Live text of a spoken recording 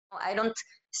I don't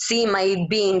see my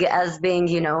being as being,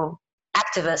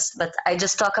 activist, but I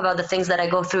just talk about the things that I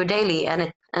go through daily,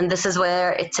 and this is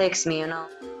where it takes me.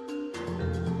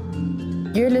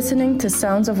 You're listening to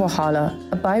Sounds of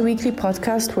Wahala, a bi-weekly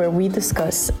podcast where we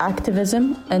discuss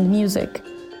activism and music.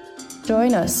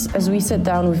 Join us as we sit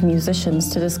down with musicians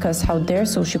to discuss how their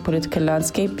socio-political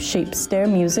landscape shapes their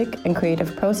music and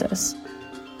creative process.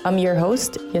 I'm your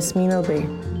host, Yasmin Albay.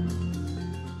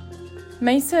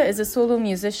 Maysa is a solo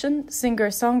musician,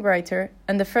 singer-songwriter,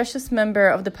 and the freshest member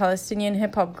of the Palestinian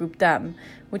hip-hop group DAM,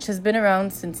 which has been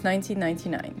around since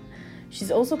 1999.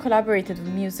 She's also collaborated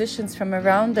with musicians from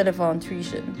around the Levant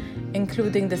region,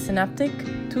 including The Synaptic,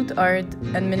 Toot Ard,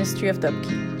 and Ministry of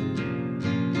Dubkey.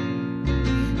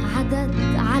 عدد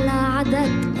على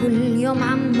عدد كل يوم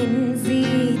عم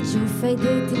نزيد شو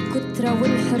فايدة الكترة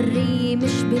والحرية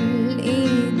مش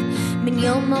بالإيد من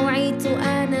يوم ما وعيت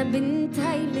وأنا بنت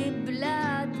هاي البلاد.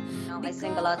 I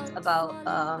sing a lot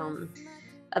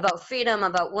about freedom,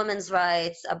 about women's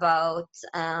rights, about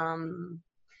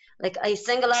I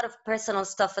sing a lot of personal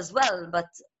stuff as well, but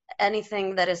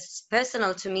anything that is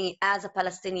personal to me as a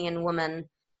Palestinian woman,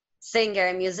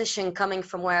 singer, musician coming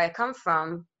from where I come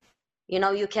from,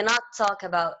 you cannot talk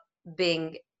about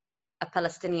being a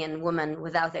Palestinian woman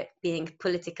without it being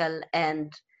political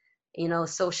and,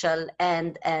 social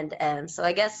and. So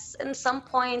I guess in some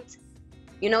point,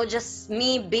 just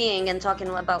me being and talking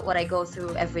about what I go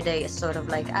through every day is sort of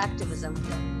like activism.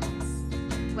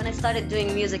 When I started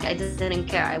doing music, I didn't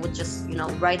care. I would just,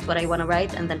 write what I want to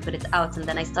write and then put it out. And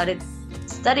then I started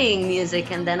studying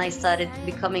music, and then I started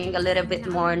becoming a little bit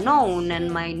more known,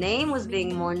 and my name was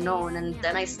being more known. And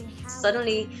then I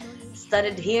suddenly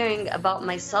started hearing about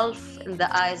myself in the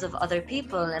eyes of other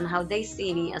people and how they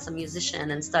see me as a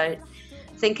musician, and started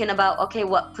thinking about, okay,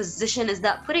 what position is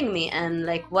that putting me in?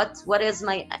 What is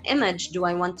my image? Do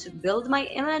I want to build my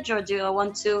image, or do I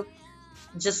want to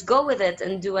just go with it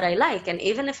and do what I like? And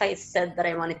even if I said that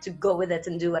I wanted to go with it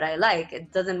and do what I like,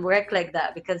 it doesn't work like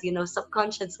that, because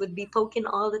subconscious would be poking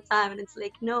all the time, and it's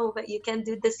like, no, but you can't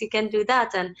do this, you can't do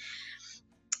that. And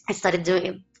I started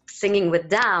singing with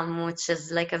DAM, which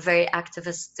is like a very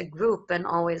activist group, and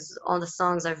always all the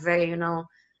songs are very,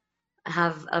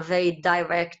 have a very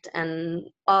direct and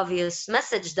obvious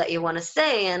message that you want to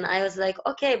say. And I was like,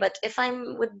 okay, but if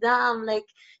I'm with DAM,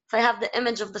 if I have the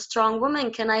image of the strong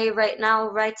woman, can I right now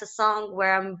write a song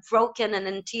where I'm broken and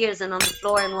in tears and on the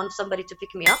floor and want somebody to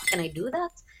pick me up? Can I do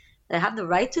that? I have the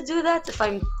right to do that if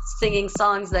I'm singing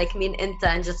songs like Min Inta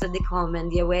and Jasadikhom and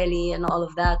Yaweli and all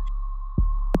of that.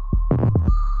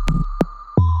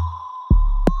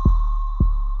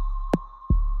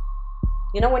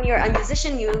 When you're a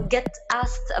musician, you get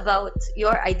asked about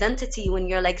your identity when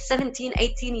you're 17,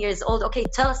 18 years old. Okay,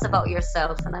 tell us about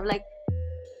yourself. And I'm like,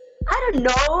 I don't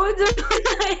know.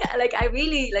 I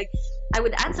really, I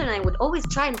would answer, and I would always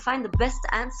try and find the best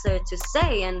answer to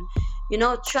say, and,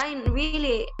 try and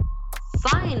really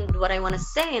find what I want to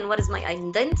say and what is my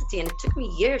identity. And it took me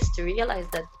years to realize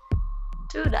that,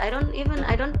 dude, I don't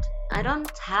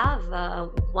have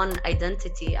one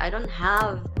identity.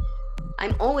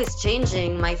 I'm always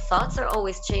changing. My thoughts are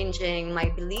always changing. My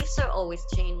beliefs are always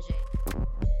changing.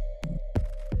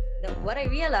 What I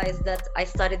realized that I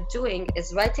started doing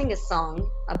is writing a song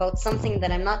about something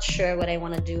that I'm not sure what I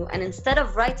want to do. And instead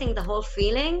of writing the whole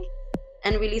feeling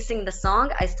and releasing the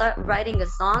song, I start writing a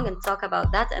song and talk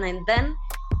about that. And then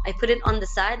I put it on the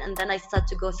side, and then I start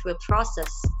to go through a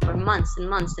process for months and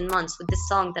months and months with this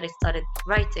song that I started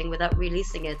writing without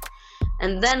releasing it.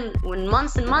 And then when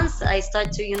months and months, I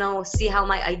start to, see how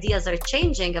my ideas are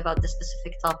changing about this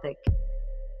specific topic.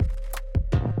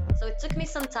 So it took me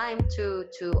some time to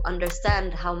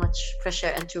understand how much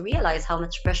pressure, and to realize how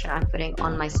much pressure I'm putting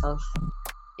on myself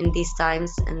in these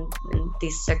times and in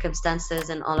these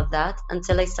circumstances and all of that,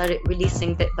 until I started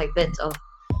releasing bit by bit of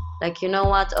you know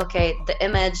what, okay, the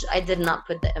image, I did not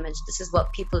put the image. This is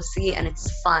what people see, and it's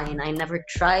fine. I never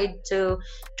tried to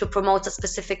promote a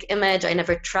specific image. I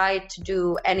never tried to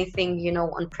do anything,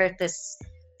 on purpose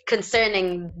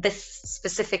concerning this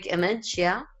specific image,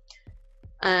 yeah.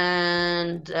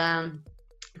 And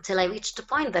until I reached the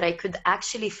point that I could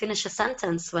actually finish a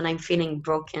sentence when I'm feeling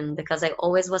broken, because I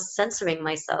always was censoring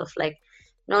myself,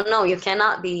 no, you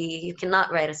cannot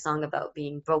write a song about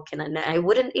being broken. And I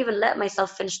wouldn't even let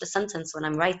myself finish the sentence when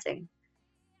I'm writing.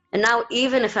 And now,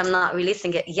 even if I'm not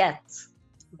releasing it yet,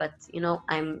 but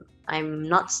I'm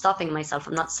not stopping myself,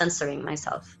 I'm not censoring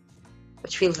myself,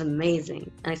 which feels amazing.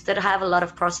 And I still have a lot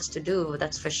of process to do,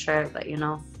 that's for sure, but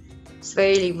it's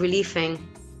very relieving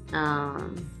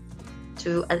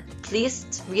to at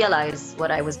least realize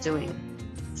what I was doing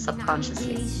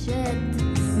subconsciously.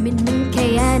 من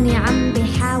كياني عم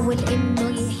بيحاول إنه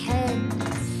يحل.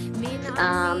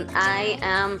 I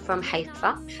am from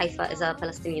Haifa. Haifa is a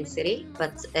Palestinian city,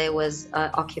 but it was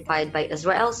occupied by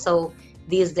Israel. So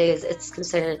these days it's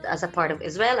considered as a part of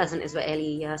Israel, as an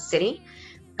Israeli city.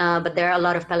 But there are a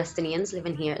lot of Palestinians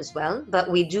living here as well.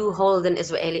 But we do hold an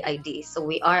Israeli ID. So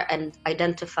we are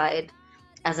identified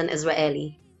as an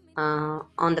Israeli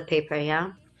on the paper,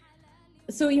 yeah.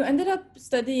 So you ended up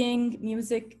studying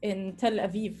music in Tel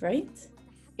Aviv, right?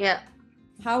 Yeah.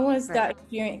 How was that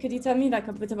experience? Could you tell me like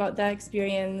a bit about that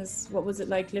experience? What was it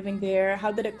like living there?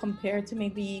 How did it compare to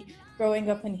maybe growing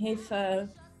up in Haifa?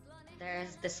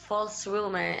 There's this false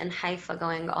rumor in Haifa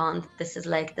going on. This is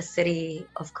like the city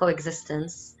of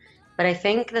coexistence. But I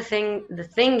think the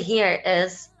thing here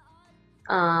is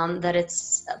that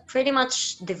it's pretty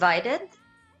much divided,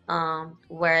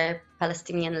 where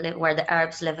Palestinians live, where the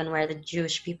Arabs live, and where the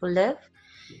Jewish people live.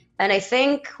 And I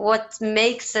think what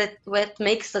makes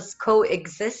us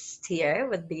coexist here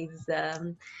with these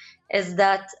is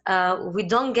that we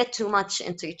don't get too much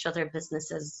into each other's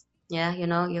businesses. Yeah, you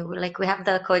know, we have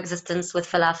the coexistence with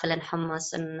falafel and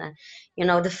hummus and you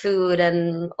know, the food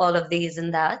and all of these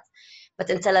and that. But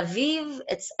in Tel Aviv,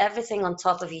 it's everything on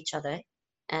top of each other,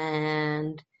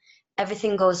 and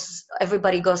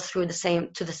everybody goes through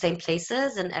to the same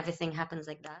places, and everything happens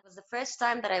like that. It was the first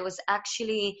time that I was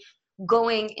actually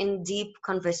going in deep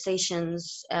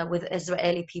conversations with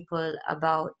Israeli people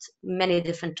about many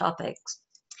different topics.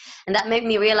 And that made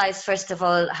me realize, first of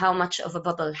all, how much of a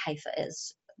bubble Haifa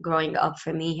is growing up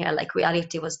for me here. Like,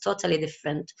 reality was totally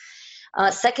different.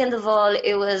 Second of all,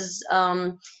 it was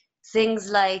things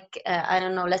like, I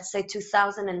don't know, let's say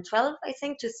 2012, I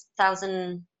think,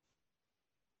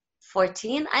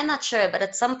 2014, I'm not sure, but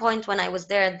at some point when I was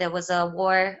there was a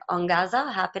war on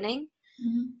Gaza happening.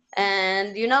 Mm-hmm.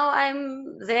 And, you know,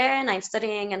 I'm there and I'm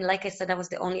studying, and like I said, I was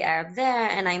the only Arab there,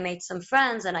 and I made some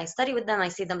friends and I study with them, I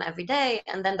see them every day.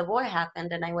 And then the war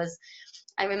happened, and I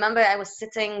remember I was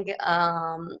sitting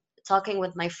talking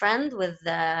with my friend, with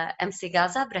MC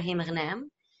Gaza, Brahim Ghanem.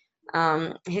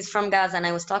 He's from Gaza, and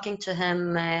I was talking to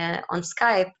him on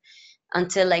Skype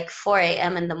until like 4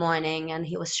 a.m. in the morning, and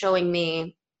he was showing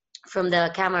me from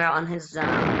the camera on his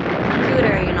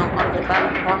computer, you know, all the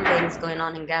bombings going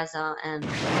on in Gaza and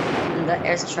the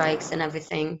airstrikes and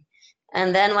everything.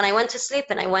 And then when I went to sleep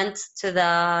and I went to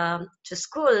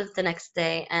school the next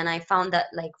day, and I found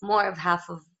that like more of half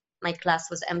of my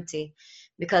class was empty,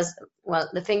 because, well,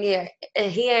 the thing here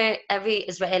every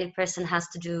Israeli person has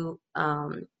to do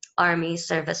army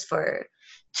service for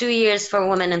 2 years for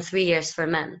women and 3 years for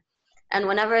men. And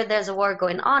whenever there's a war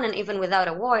going on, and even without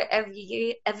a war, every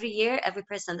year, every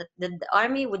person that did the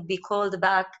army would be called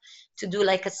back to do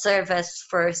like a service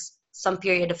for some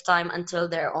period of time until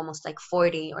they're almost like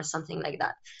 40 or something like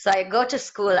that. So I go to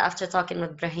school after talking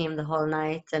with Brahim the whole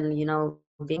night and, you know,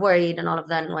 being worried and all of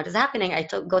that and what is happening. I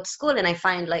go to school and I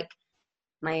find like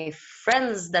my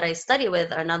friends that I study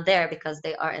with are not there because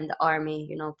they are in the army,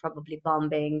 you know, probably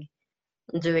bombing,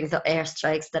 doing the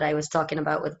airstrikes that I was talking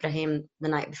about with Brahim the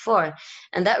night before.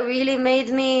 And that really made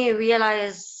me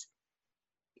realize,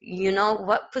 you know,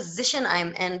 what position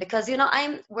I'm in, because, you know,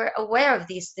 we're aware of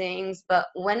these things, but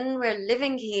when we're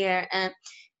living here, and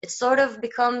it sort of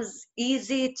becomes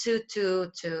easy to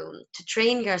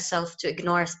train yourself to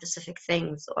ignore specific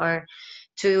things, or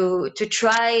to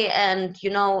try and,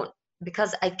 you know,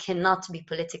 because I cannot be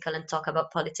political and talk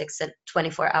about politics at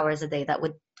 24 hours a day. That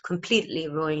would completely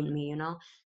ruin me, you know.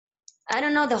 I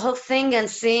don't know, the whole thing, and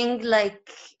seeing like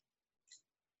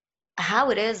how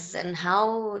it is and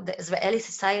how the Israeli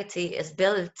society is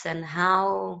built and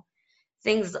how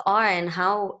things are and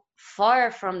how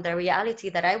far from the reality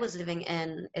that I was living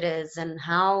in it is, and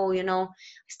how, you know,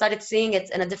 I started seeing it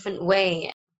in a different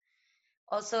way.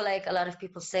 Also, like, a lot of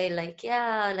people say like,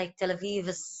 yeah, like Tel Aviv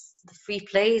is the free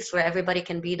place where everybody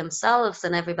can be themselves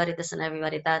and everybody this and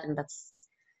everybody that, and that's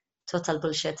total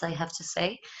bullshit, I have to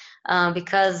say,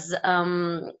 because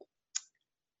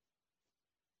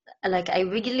like I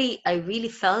really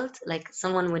felt like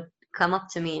someone would come up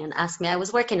to me and ask me. I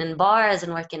was working in bars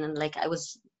and I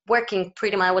was working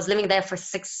pretty much, I was living there for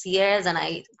 6 years, and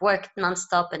I worked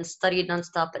nonstop and studied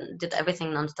nonstop and did everything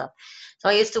nonstop. So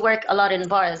I used to work a lot in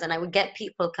bars, and I would get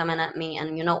people coming at me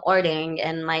and, you know, ordering,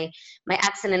 and my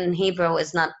accent in Hebrew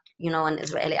is not, you know, an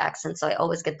Israeli accent, so I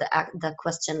always get the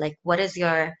question like, what is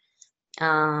your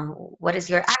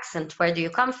accent? Where do you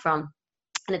come from?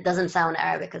 And it doesn't sound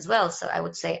Arabic as well, so I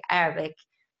would say Arabic.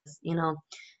 You know,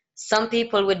 some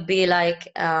people would be like,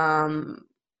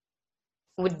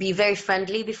 would be very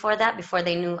friendly before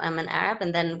they knew I'm an Arab.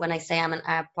 And then when I say I'm an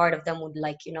Arab, part of them would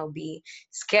like, you know, be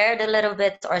scared a little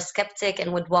bit or skeptic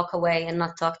and would walk away and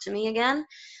not talk to me again.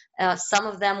 Some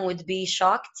of them would be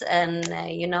shocked and,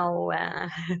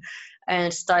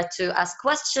 and start to ask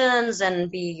questions and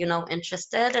be, you know,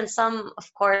 interested. And some,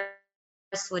 of course,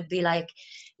 would be like,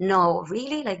 no,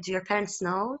 really? Like, do your parents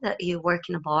know that you work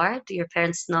in a bar? Do your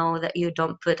parents know that you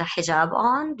don't put a hijab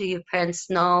on? Do your parents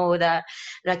know that,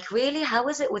 like, really? How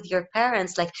is it with your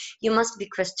parents? Like, you must be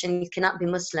Christian, you cannot be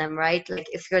Muslim, right? Like,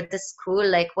 if you're this cool,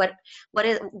 like, what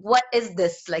is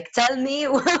this? Like, tell me,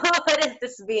 what is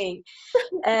this being?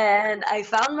 And I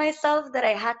found myself that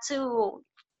I had to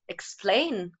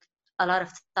explain a lot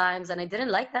of times, and I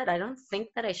didn't like that. I don't think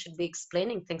that I should be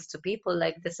explaining things to people.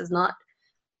 Like, this is not,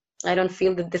 I don't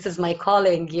feel that this is my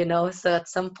calling, you know? So at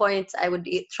some point I would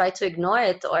try to ignore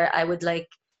it, or I would like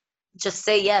just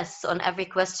say yes on every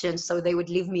question so they would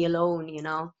leave me alone, you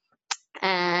know?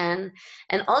 And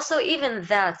also even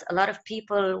that, a lot of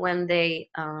people when they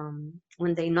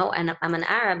know I'm an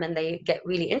Arab and they get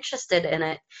really interested in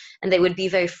it, and they would be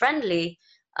very friendly,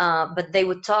 but they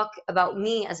would talk about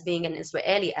me as being an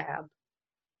Israeli Arab.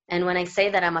 And when I say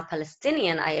that I'm a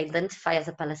Palestinian, I identify as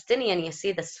a Palestinian, you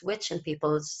see the switch in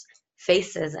people's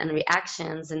faces and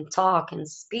reactions and talk and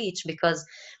speech, because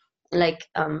like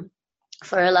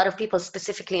for a lot of people,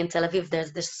 specifically in Tel Aviv,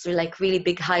 there's this like really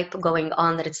big hype going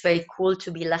on that it's very cool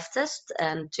to be leftist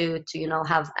and to you know,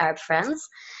 have Arab friends.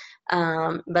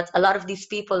 But a lot of these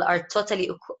people are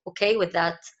totally okay with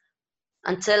that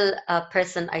until a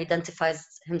person identifies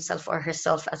himself or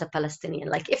herself as a Palestinian.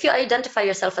 Like, if you identify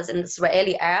yourself as an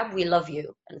Israeli Arab, we love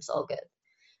you and it's all good.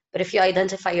 But if you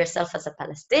identify yourself as a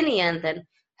Palestinian, then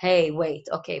hey, wait,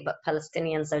 okay, but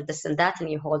Palestinians are this and that, and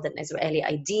you hold an Israeli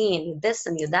ID and you this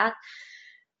and you that.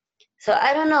 So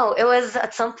I don't know, it was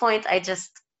at some point I just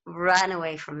ran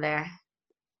away from there.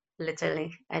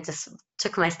 Literally, I just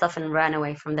took my stuff and ran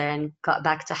away from there and got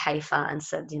back to Haifa and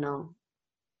said, you know,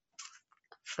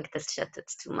 fuck this shit,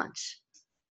 it's too much.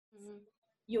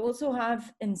 You also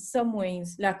have, in some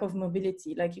ways, lack of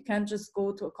mobility. Like, you can't just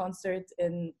go to a concert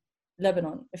in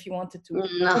Lebanon if you wanted to.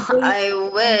 No, I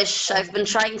wish. I've been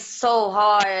trying so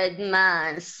hard,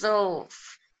 man. So,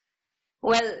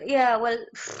 well, yeah, well,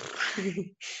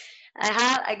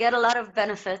 I get a lot of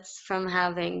benefits from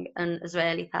having an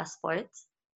Israeli passport,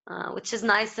 which is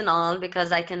nice and all,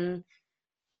 because I can,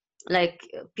 like,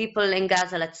 people in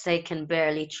Gaza, let's say, can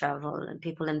barely travel, and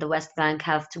people in the West Bank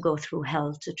have to go through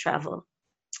hell to travel.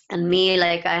 And me,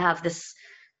 like, I have this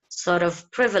sort of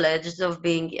privilege of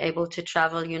being able to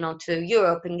travel, you know, to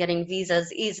Europe and getting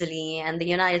visas easily, and the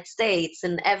United States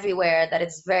and everywhere that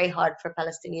it's very hard for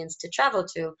Palestinians to travel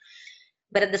to.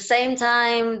 But at the same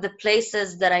time, the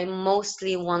places that I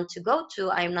mostly want to go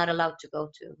to, I'm not allowed to go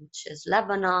to, which is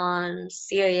Lebanon,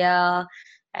 Syria,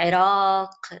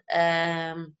 Iraq,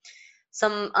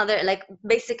 some other, like,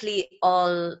 basically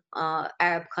all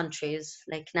Arab countries.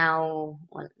 Like now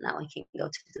I can go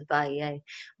to Dubai, yay.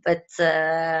 But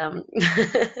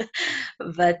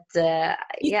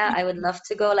yeah, I would love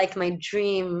to go. Like, my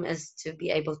dream is to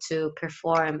be able to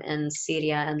perform in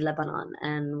Syria and Lebanon,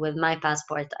 and with my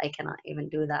passport I cannot even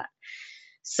do that.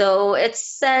 So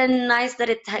it's nice that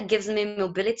it gives me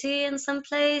mobility in some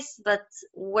place, but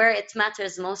where it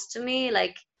matters most to me,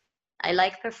 like, I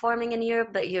like performing in Europe,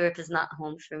 but Europe is not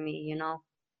home for me, you know?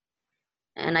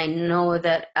 And I know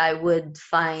that I would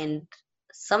find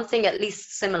something at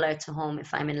least similar to home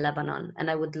if I'm in Lebanon.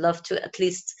 And I would love to at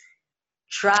least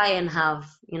try and have,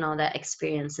 you know, that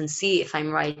experience and see if I'm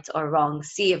right or wrong.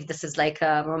 See if this is like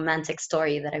a romantic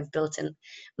story that I've built in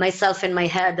myself in my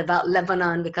head about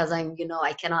Lebanon, because I'm, you know,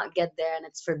 I cannot get there and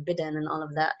it's forbidden and all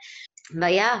of that.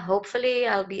 But yeah, hopefully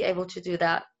I'll be able to do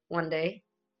that one day.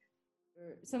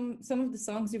 Some of the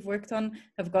songs you've worked on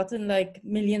have gotten like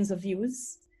millions of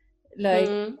views, like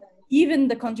even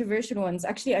the controversial ones.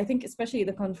 Actually, I think especially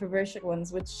the controversial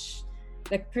ones, which,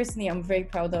 like, personally I'm very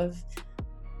proud of,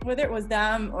 whether it was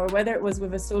Damn or whether it was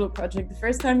with a solo project. The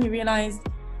first time you realized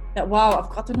that, wow, I've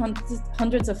gotten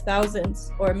hundreds of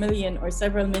thousands or a million or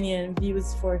several million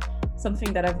views for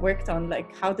something that I've worked on,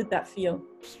 like, how did that feel?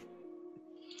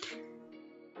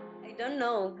 I don't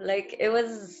know, like, it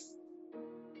was,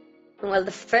 well,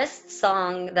 the first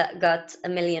song that got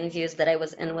 1 million views that I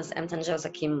was in was Emtan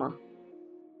Jawza Kimmo.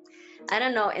 I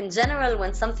don't know, in general,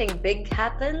 when something big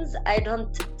happens, I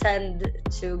don't tend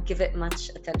to give it much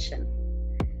attention.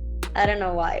 I don't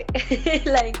know why.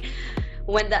 Like,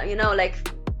 when that, you know, like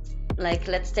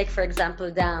let's take, for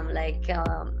example, Damn. Like,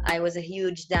 I was a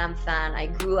huge Damn fan. I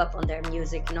grew up on their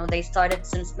music. You know, they started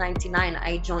since 99.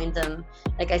 I joined them.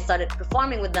 Like, I started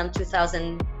performing with them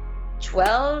 2002,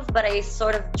 12, but I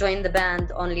sort of joined the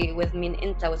band only with Min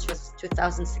Inta, which was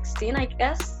 2016, I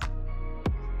guess.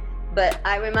 But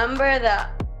I remember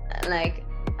that, like,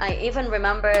 I even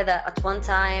remember that at one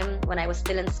time when I was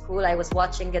still in school, I was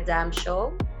watching a Dam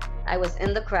show. I was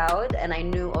in the crowd and I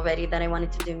knew already that I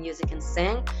wanted to do music and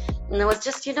sing. And I was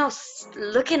just, you know,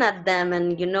 looking at them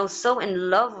and, you know, so in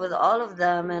love with all of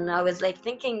them. And I was like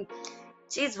thinking,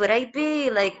 geez, would I be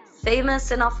like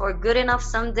famous enough or good enough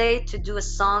someday to do a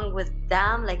song with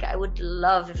Dam? Like, I would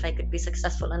love if I could be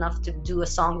successful enough to do a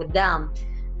song with Dam.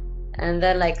 And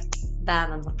then, like,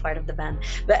 bam, I'm a part of the band.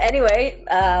 But anyway,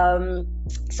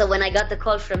 so when I got the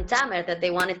call from Tamer that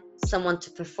they wanted someone to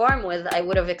perform with, I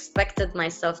would have expected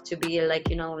myself to be like,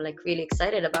 you know, like really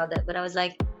excited about that. But I was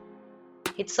like,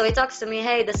 so he talks to me,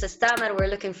 hey, this is Tamer, we're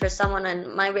looking for someone.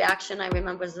 And my reaction, I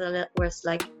remember, was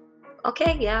like,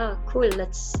 okay, yeah, cool,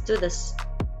 let's do this.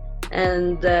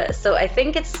 And so I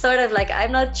think it's sort of like,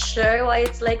 I'm not sure why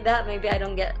it's like that. Maybe I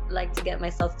don't like to get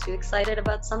myself too excited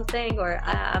about something, or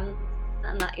I'm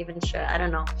not even sure, I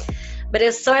don't know. But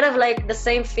it's sort of like the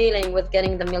same feeling with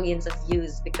getting the millions of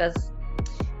views, because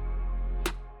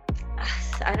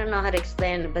I don't know how to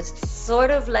explain it, but it's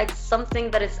sort of like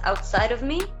something that is outside of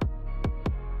me.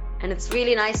 And it's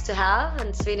really nice to have, and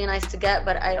it's really nice to get,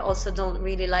 but I also don't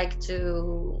really like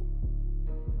to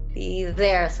be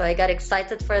there. So I got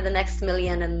excited for the next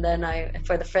million, and then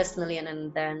for the first million,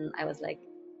 and then I was like,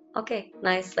 okay,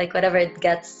 nice, like whatever it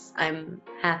gets, I'm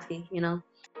happy, you know.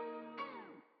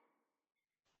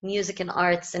 Music and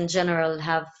arts in general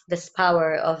have this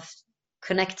power of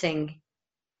connecting,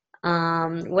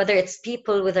 whether it's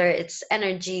people, whether it's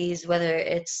energies, whether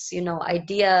it's, you know,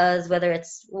 ideas, whether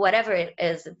it's whatever it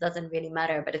is, it doesn't really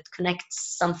matter, but it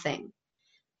connects something.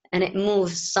 And it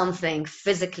moves something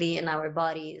physically in our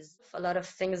bodies. A lot of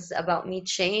things about me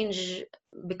change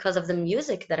because of the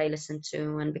music that I listen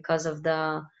to, and because of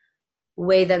the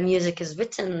way that music is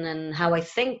written, and how I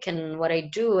think and what I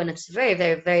do. And it's very,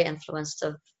 very, very influenced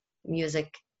of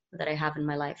music that I have in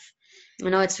my life. You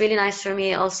know, it's really nice for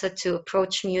me also to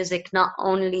approach music not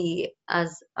only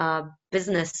as a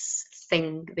business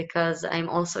thing, because I'm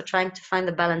also trying to find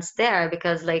the balance there,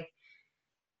 because like,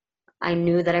 I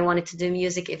knew that I wanted to do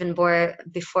music even more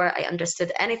before I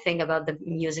understood anything about the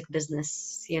music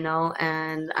business, you know.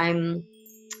 And I'm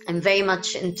very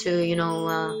much into, you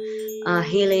know,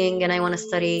 healing, and I want to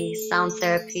study sound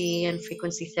therapy and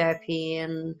frequency therapy.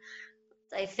 And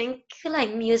I think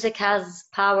like music has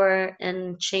power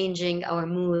in changing our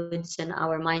moods and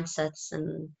our mindsets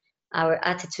and our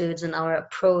attitudes and our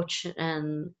approach.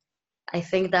 And I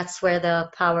think that's where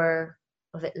the power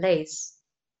of it lays,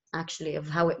 actually, of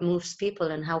how it moves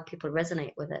people and how people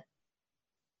resonate with it.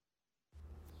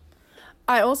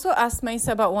 I also asked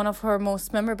Maysa about one of her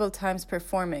most memorable times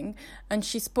performing, and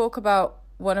she spoke about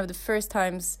one of the first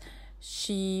times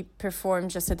she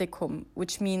performed Jasadikum,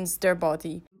 which means their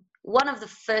body. One of the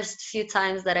first few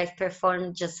times that I've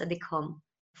performed Jasadikum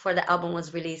before the album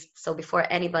was released, so before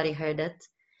anybody heard it.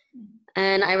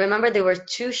 And I remember there were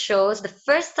 2 shows. The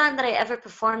first time that I ever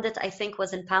performed it, I think,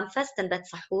 was in PAMFest, and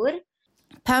that's Sahur.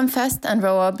 PAMFest and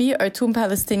Rawabi are 2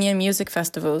 Palestinian music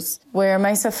festivals where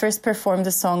Maysa first performed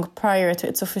the song prior to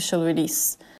its official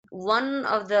release. One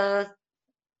of the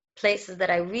places that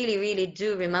I really, really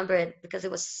do remember it, because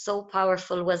it was so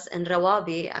powerful, was in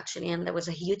Rawabi, actually. And there was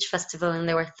a huge festival, and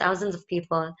there were thousands of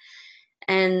people.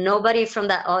 And nobody from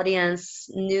that audience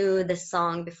knew the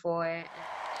song before.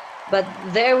 But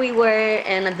there we were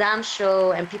in a Dam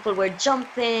show, and people were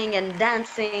jumping and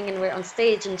dancing, and we're on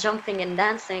stage and jumping and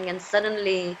dancing, and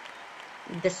suddenly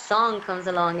this song comes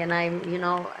along, and I'm, you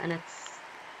know, and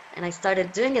I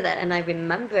started doing it, and I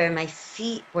remember my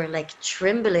feet were like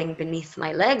trembling beneath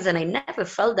my legs, and I never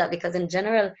felt that, because in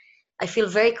general, I feel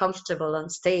very comfortable on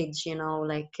stage, you know,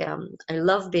 like I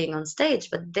love being on stage,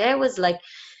 but there was like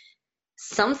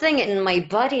something in my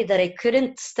body that I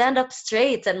couldn't stand up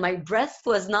straight, and my breath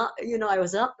was not, you know, I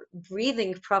was not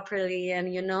breathing properly.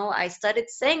 And, you know, I started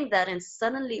saying that, and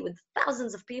suddenly with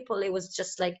thousands of people, it was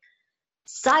just like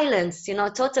silence, you know,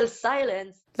 total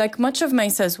silence. Like much of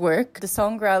Maysa's work, the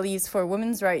song rallies for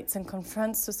women's rights and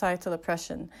confronts societal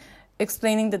oppression,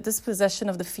 explaining the dispossession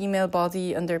of the female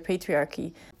body under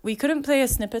patriarchy. We couldn't play a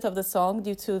snippet of the song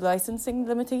due to licensing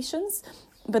limitations,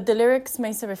 but the lyrics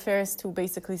Maysa refers to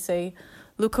basically say,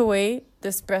 "Look away,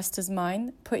 this breast is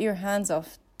mine. Put your hands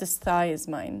off, this thigh is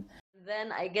mine."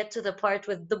 Then I get to the part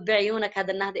with "Dub عيونك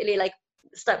هذا النهد إلي," like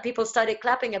people started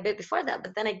clapping a bit before that,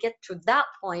 but then I get to that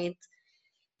point,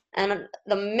 and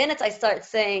the minute I start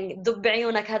saying "Dub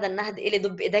عيونك هذا النهد إلي,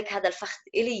 دب إيديك هذا الفخذ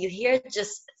إلي," you hear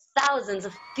just thousands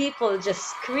of people just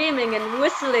screaming and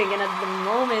whistling, and at the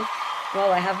moment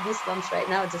Wow, I have goosebumps right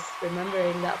now just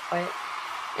remembering that part.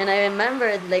 And I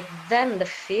remembered like then the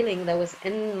feeling that was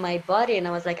in my body, and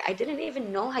I was like, I didn't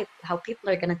even know how people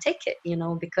are gonna take it, you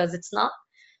know, because it's not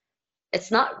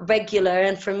regular.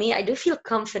 And for me, I do feel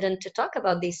confident to talk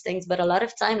about these things, but a lot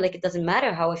of time, like, it doesn't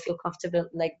matter how I feel comfortable,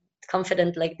 like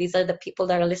confident, like these are the people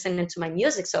that are listening to my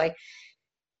music. So I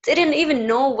didn't even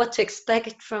know what to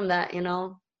expect from that, you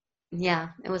know. Yeah,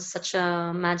 it was such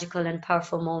a magical and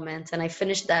powerful moment. And I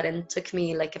finished that, and it took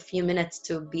me like a few minutes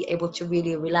to be able to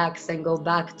really relax and go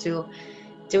back to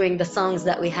doing the songs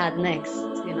that we had next,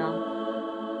 you know.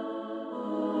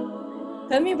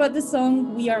 Tell me about the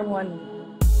song We Are One.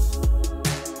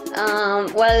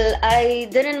 Well, I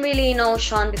didn't really know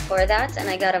Sean before that, and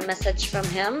I got a message from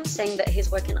him saying that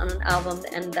he's working on an album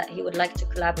and that he would like to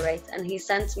collaborate. And he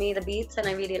sent me the beats, and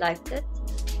I really liked it.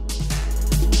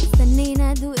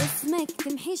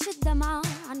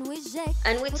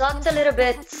 And we talked a little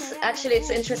bit. Actually,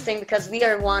 it's interesting because We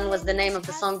Are One was the name of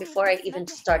the song before I even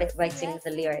started writing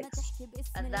the lyrics.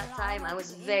 At that time, I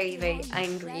was very, very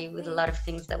angry with a lot of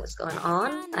things that was going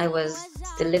on. I was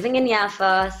still living in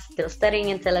Jaffa, still studying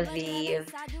in Tel Aviv,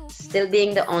 still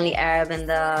being the only Arab in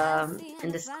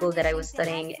the school that I was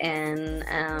studying in.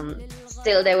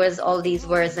 Still, there was all these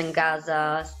wars in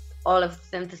Gaza. All of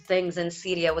the things in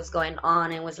Syria was going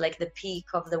on. It was like the peak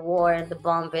of the war and the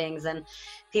bombings and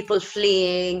people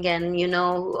fleeing and, you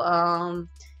know,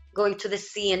 going to the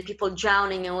sea and people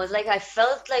drowning. It was like I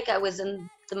felt like I was in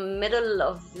the middle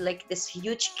of like this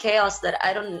huge chaos that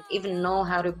I don't even know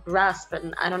how to grasp,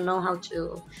 and I don't know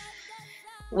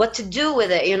what to do with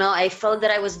it, you know. I felt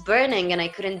that I was burning and I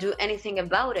couldn't do anything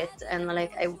about it, and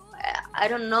like I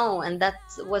don't know. And that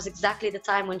was exactly the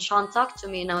time when Sean talked to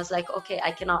me, and I was like, okay,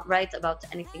 I cannot write about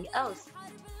anything else.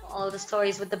 All the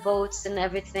stories with the boats and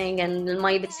everything, and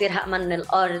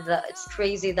it's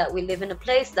crazy that we live in a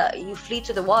place that you flee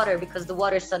to the water because the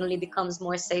water suddenly becomes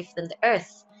more safe than the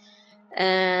earth.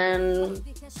 And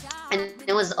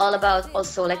it was all about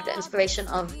also like the inspiration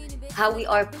of how we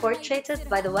are portraited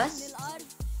by the West.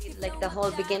 Like the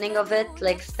whole beginning of it,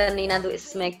 like استني نادوا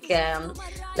اسمك,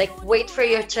 like wait for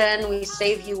your turn, we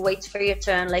save you, wait for your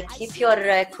turn, like keep your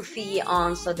kufi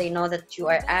on so they know that you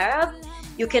are Arab.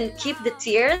 You can keep the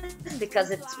tears because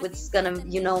it's gonna,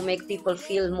 you know, make people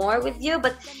feel more with you,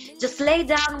 but just lay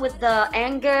down with the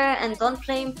anger and don't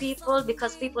blame people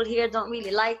because people here don't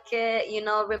really like it, you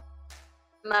know.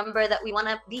 Remember that we want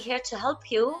to be here to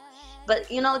help you, but,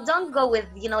 you know, don't go with,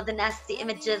 you know, the nasty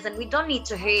images, and we don't need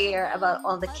to hear about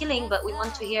all the killing, but we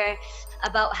want to hear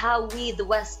about how we, the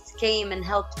West, came and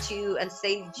helped you and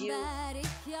saved you.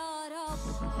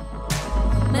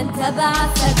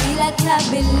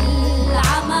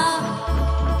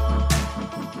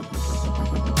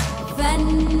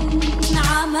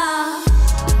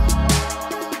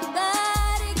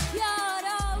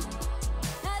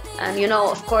 And, you know,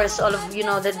 of course, all of, you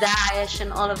know, the Daesh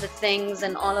and all of the things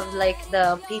and all of like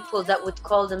the people that would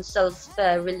call themselves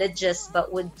religious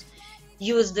but would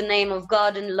use the name of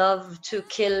God and love to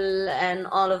kill and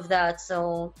all of that.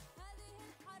 So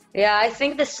yeah, I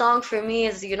think the song for me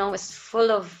is, you know, is full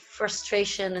of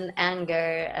frustration and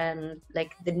anger and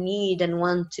like the need and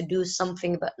want to do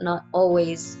something but not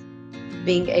always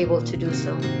being able to do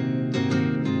so.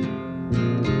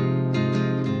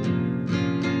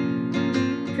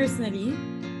 Personally,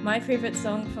 my favorite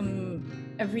song from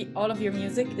all of your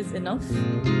music is Enough.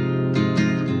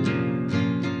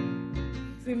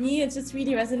 For me, it just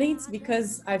really resonates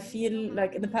because I feel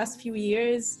like in the past few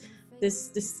years, this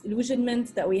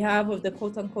disillusionment that we have of the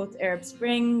quote-unquote Arab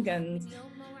Spring, and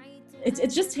it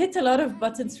just hit a lot of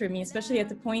buttons for me, especially at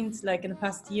the point like in the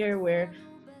past year where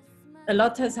a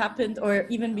lot has happened, or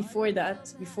even before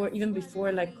that, even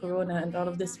before like Corona and all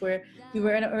of this, where we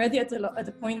were already at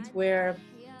a point where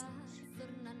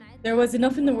there was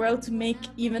enough in the world to make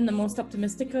even the most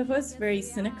optimistic of us very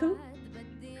cynical.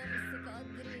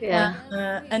 Yeah.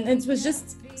 And it was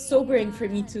just sobering for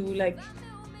me to like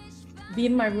be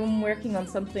in my room working on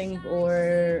something,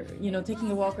 or, you know,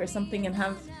 taking a walk or something, and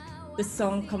have this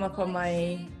song come up on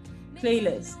my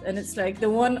playlist, and it's like the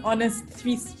one honest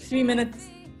 3 minutes,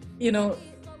 you know,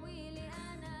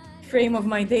 frame of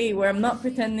my day where I'm not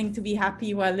pretending to be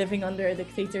happy while living under a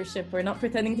dictatorship, or not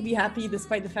pretending to be happy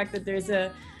despite the fact that there's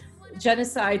a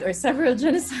genocide or several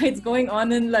genocides going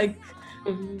on in like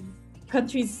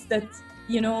countries that,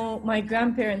 you know, my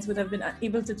grandparents would have been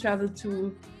able to travel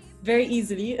to very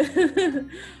easily.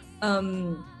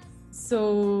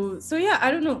 So yeah,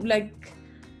 I don't know, like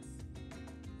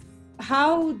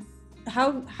how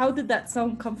did that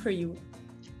song come for you?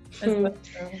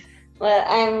 Well,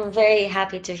 I'm very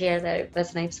happy to hear that it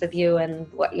resonates with you,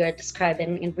 and what you're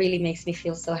describing, it really makes me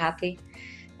feel so happy.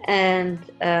 And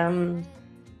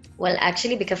well,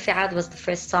 actually, Bikaffi Aad was the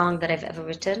first song that I've ever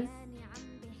written,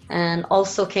 and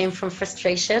also came from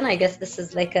frustration. I guess this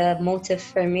is like a motive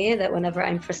for me, that whenever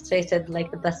I'm frustrated,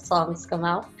 like the best songs come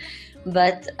out.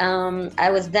 But I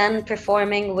was then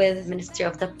performing with Ministry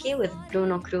of Dabki with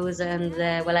Bruno Cruz and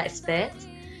Wala Isbet.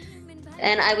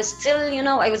 And I was still, you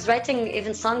know, I was writing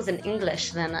even songs in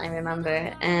English then, I remember.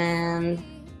 And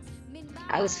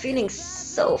I was feeling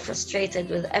so frustrated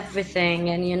with everything.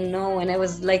 And, you know, and I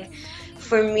was like,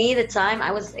 for me, the time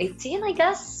I was 18, I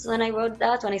guess, when I wrote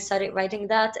that, when I started writing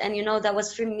that. And, you know, that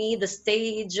was for me the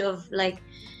stage of like,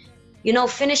 you know,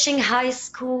 finishing high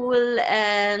school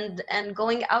and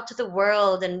going out to the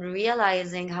world and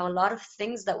realizing how a lot of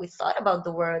things that we thought about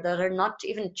the world that are not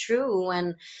even true,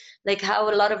 and like how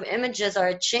a lot of images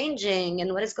are changing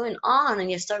and what is going on, and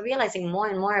you start realizing more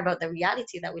and more about the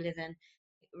reality that we live in.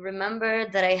 Remember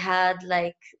that I had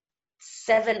like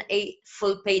 7-8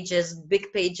 full pages,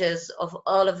 big pages of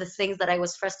all of the things that I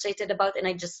was frustrated about, and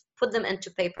I just put them into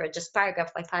paper, just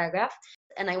paragraph by paragraph.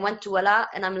 And I went to Wala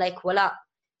and I'm like, Wala,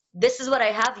 this is what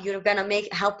I have. You're gonna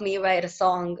help me write a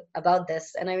song about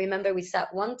this. And I remember we sat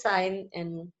one time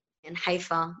in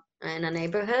Haifa, in a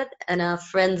neighborhood, in a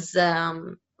friend's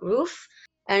roof,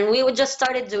 and we just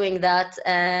started doing that.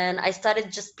 And I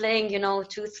started just playing, you know,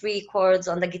 2-3 chords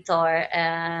on the guitar,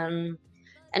 and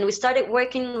we started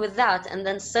working with that. And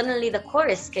then suddenly the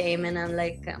chorus came, and I'm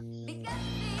like,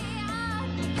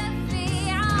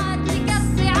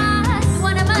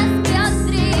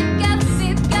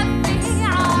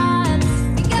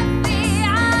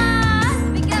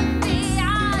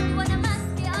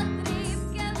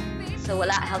 so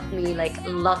Wala helped me like a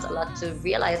lot to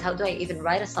realize, how do I even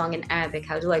write a song in Arabic?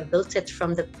 How do I build it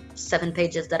from the 7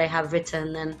 pages that I have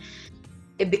written? And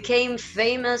it became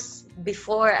famous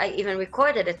before I even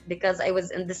recorded it, because I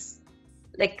was in this,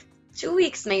 like 2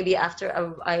 weeks maybe after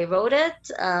I wrote it,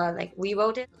 like we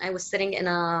wrote it, I was sitting in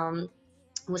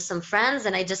with some friends,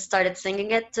 and I just started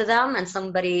singing it to them, and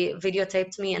somebody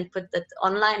videotaped me and put it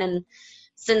online. And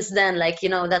since then, like, you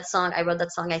know, that song, I wrote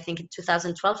that song I think in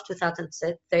 2012,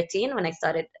 2013 when I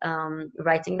started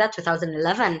writing that,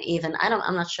 2011 even,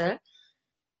 I'm not sure.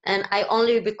 And I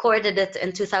only recorded it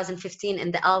in 2015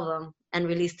 in the album and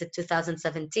released it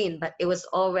 2017, but it was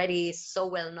already so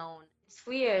well known. It's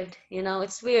weird, you know,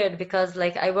 it's weird because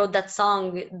like I wrote that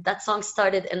song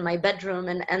started in my bedroom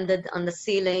and ended on the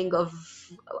ceiling of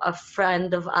a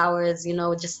friend of ours, you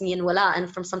know, just me and Wala, and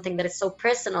from something that is so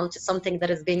personal to something that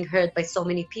is being heard by so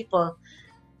many people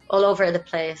all over the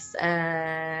place.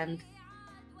 And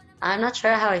I'm not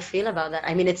sure how I feel about that.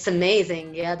 I mean, it's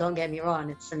amazing. Yeah, don't get me wrong.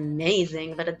 It's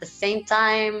amazing. But at the same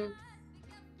time,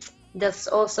 that's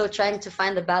also trying to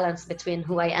find the balance between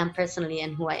who I am personally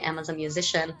and who I am as a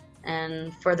musician.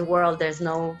 And for the world, there's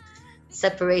no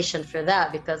separation for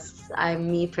that, because I'm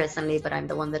me personally, but I'm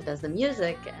the one that does the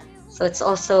music. So it's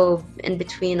also in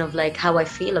between of like how I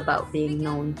feel about being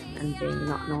known and being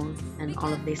not known and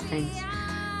all of these things.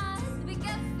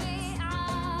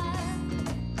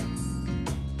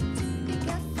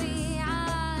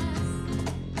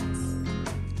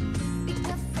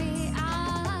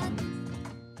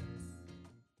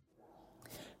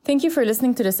 Thank you for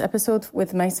listening to this episode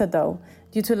with Maysa Daw.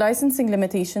 Due to licensing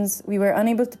limitations, we were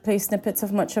unable to play snippets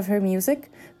of much of her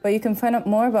music, but you can find out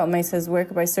more about Maysa's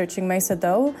work by searching Maysa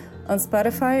Daw on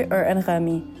Spotify or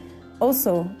Anghami.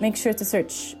 Also, make sure to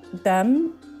search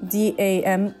DAM,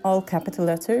 D-A-M, all capital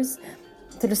letters,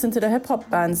 to listen to the hip-hop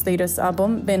band's latest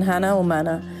album, Bin Hana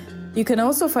Umana. You can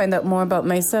also find out more about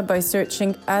Maysa by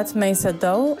searching @Maysa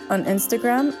Daw on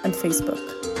Instagram and Facebook.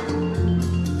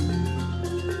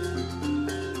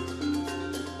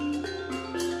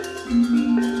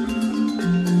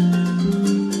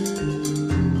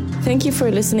 Thank you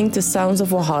for listening to Sounds of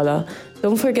Wahala.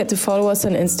 Don't forget to follow us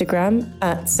on Instagram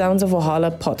 @Sounds of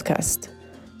Wahala Podcast.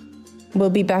 We'll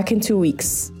be back in 2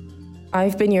 weeks.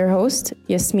 I've been your host,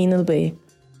 Yasmin Albay.